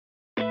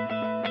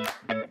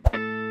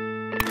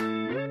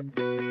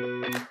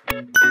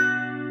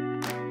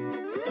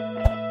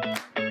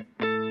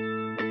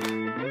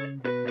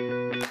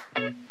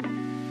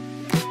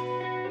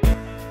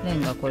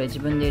がこれ自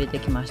分で入れて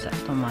きました。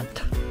トマ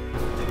ト。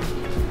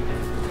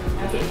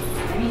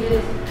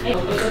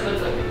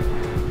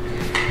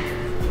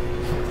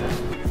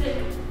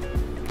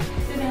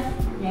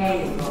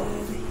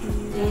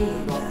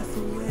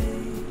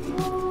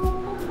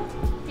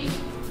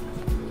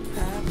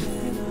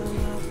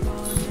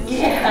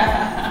Yeah,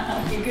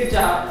 good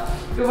job.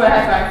 Good boy,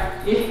 high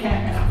five.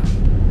 Yeah.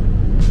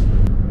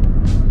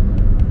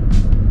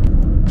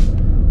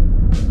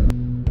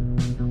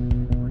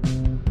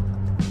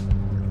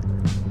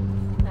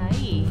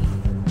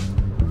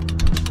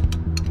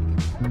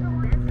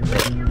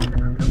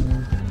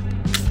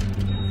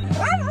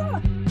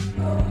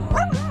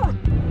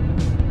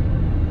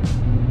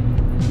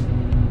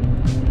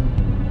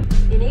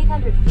 In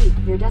 800 feet,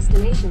 your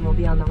destination will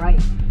be on the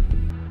right.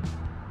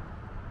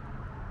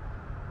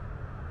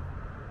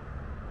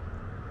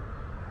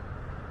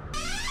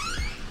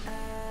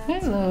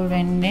 Hello,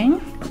 Rending.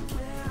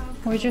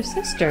 Where's your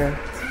sister?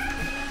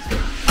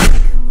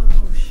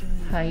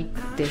 入っ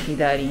て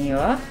左に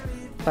は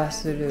バ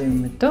スルー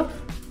ムと、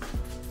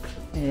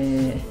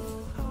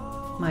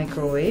マイ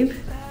クロウェーブ、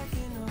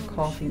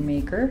コーヒーメ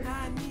ーカー、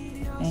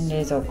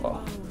冷蔵庫。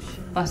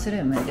バスル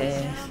ーム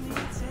です。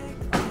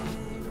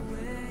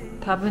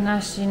タブ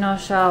なしの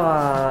シャ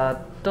ワー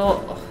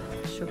と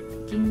ショ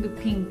ッキング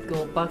ピンク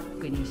をバッ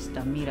クにし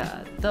たミラ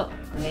ーと、ア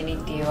メニ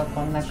ティは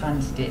こんな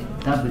感じで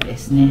ダブで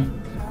すね。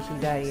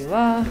左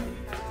は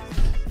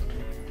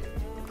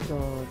クロ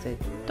ーゼッ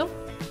ト、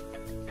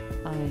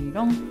アイ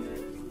ロン、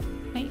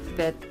はい、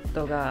ベッ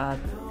ドがあっ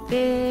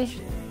て、で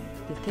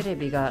テレ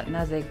ビが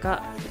なぜ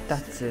か2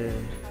つ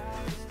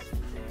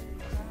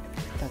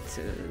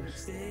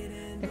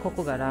で、こ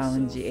こがラウ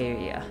ンジエ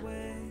リア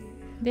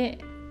で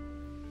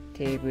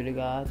テーブル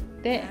があっ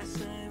て、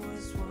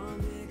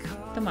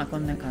とまあこ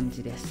んな感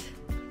じです。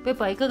ペッ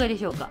パーいかがで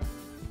しょうか？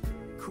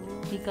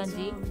いい感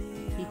じ？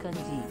いい感じ。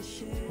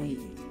はい。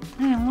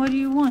What do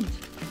you want?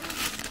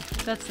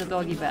 That's the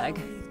doggy bag.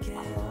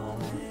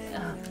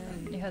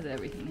 It has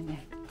everything in there.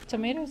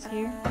 Tomatoes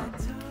here.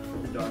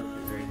 The dog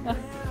is very good.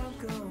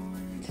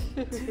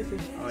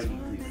 I like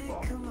these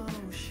balls.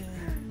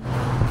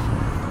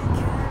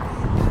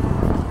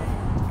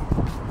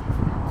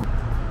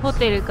 ホ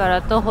テルか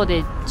ら徒歩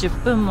で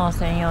10分も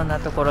せんような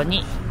ところ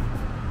に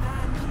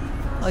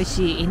美味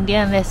しいインデ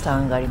ィアンレストラ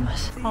ンがありま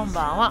す。今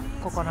晩は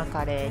ここの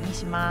カレーに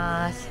し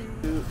ます。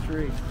2,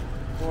 3,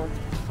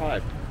 4,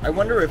 5. I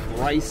wonder if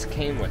rice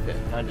came with it.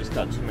 I just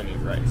got too many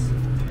rice.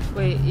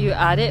 Wait, you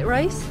added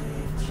rice?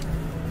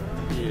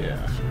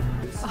 Yeah.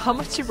 How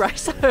much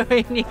rice do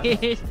we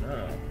need?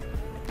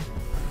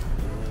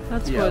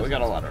 That's Yeah, good. we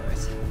got a lot of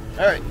rice.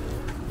 All right.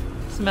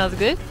 Smells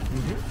good?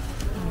 Mm-hmm.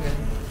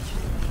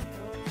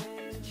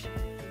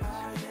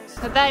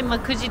 ただいま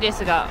9時で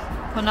すが、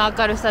この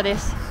明るさで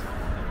す。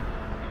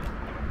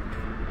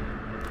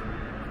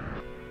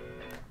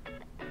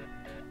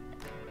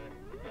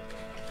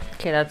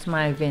Okay, that's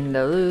my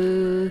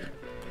window.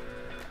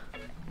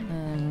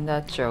 And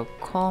that's your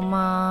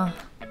coma.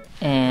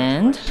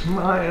 And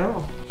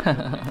Smile.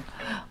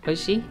 美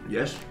味しい？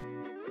 Yes.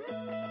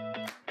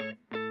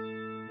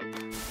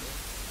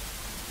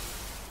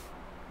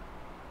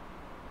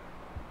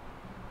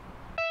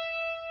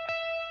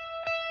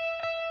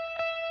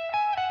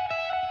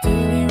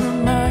 Daily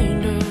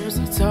reminders,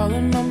 it's all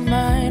in my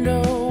mind.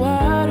 Oh,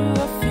 why do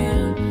I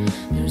feel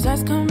there's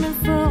ice coming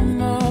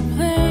from all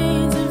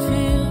plains and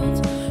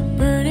fields,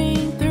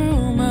 burning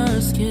through my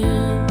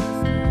skin?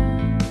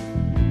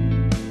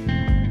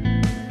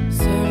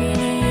 7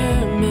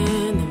 a.m.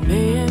 and the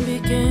mayhem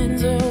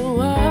begins. Oh,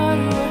 why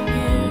do I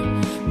hear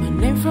my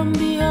name from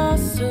the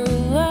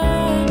hostile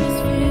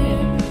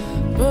atmosphere?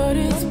 But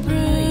it's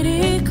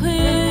pretty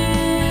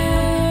clear.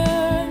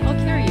 I'll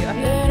carry you.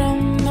 That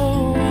I'm the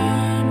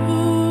one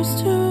who's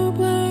to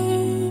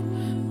blame.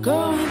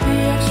 Going the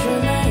extra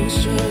lengths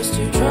just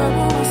to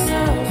trouble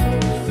myself,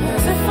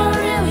 as if I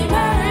really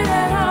mattered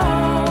at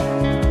all.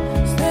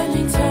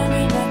 Spending time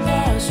in my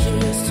thoughts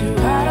just to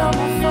hide all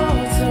my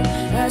faults,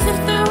 as if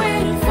they're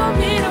waiting for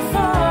me to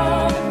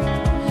fall.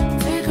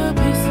 Take a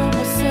piece of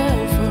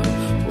myself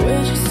away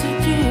just to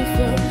give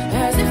up,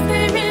 as if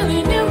they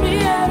really knew me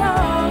at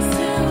all.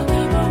 Still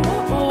deep on my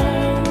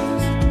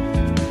walls,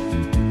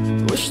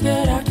 wish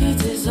that I could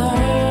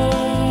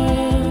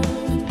dissolve,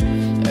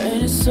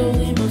 and it's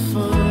solely my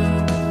fault.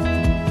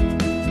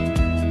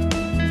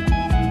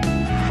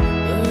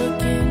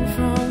 Looking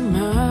from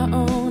my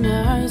own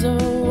eyes, oh,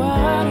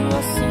 why do I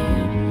see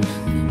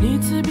there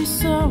need to be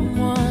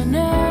someone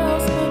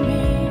else but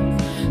me?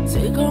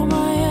 Take all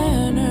my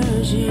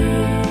energy,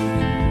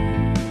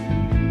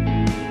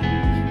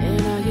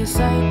 and I get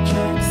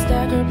sidetracked,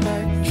 stagger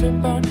back,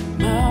 trip on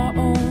my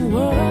own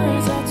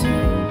words. I do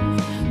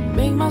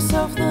make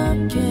myself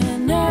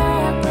looking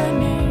at brand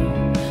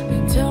new,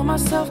 then tell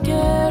myself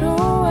get away.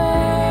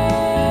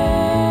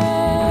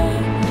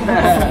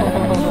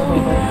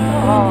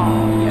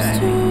 Who's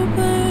to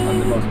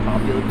blame?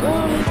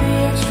 Going the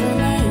extra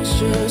lengths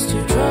just to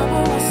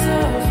trouble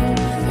myself,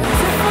 as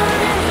if I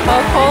really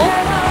How cold?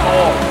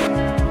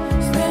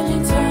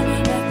 Spending time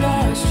in my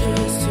thoughts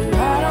just to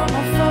hide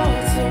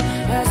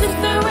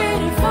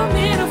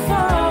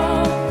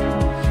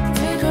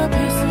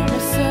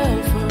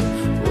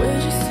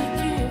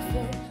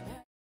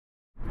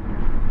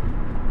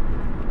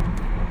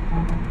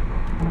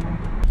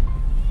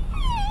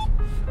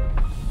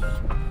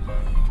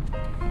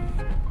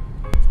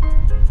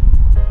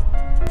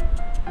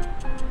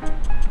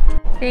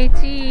Say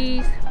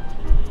cheese.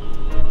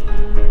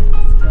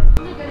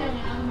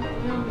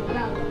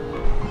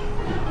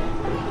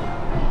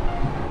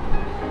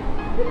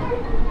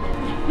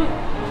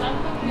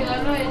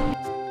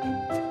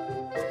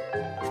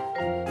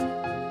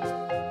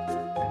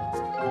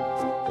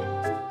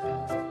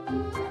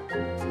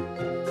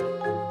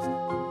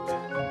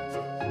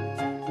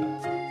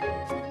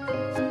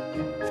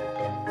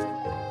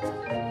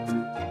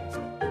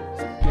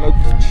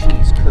 Smoked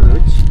cheese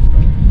curds.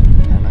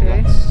 And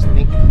I got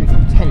snake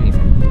cream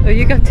tenure. Oh,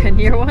 you got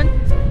 10-year one?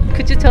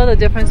 Could you tell the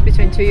difference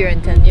between 2-year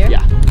and 10-year?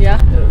 Yeah. Yeah?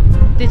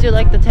 Did you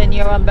like the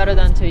 10-year one better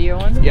than 2-year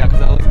one? Yeah,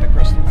 because I like the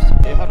crystals.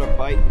 It had a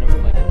bite and it was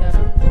like, Yeah.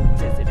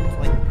 what is it? It's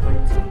like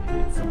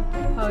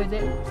protein. How is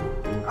it?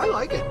 I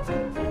like it.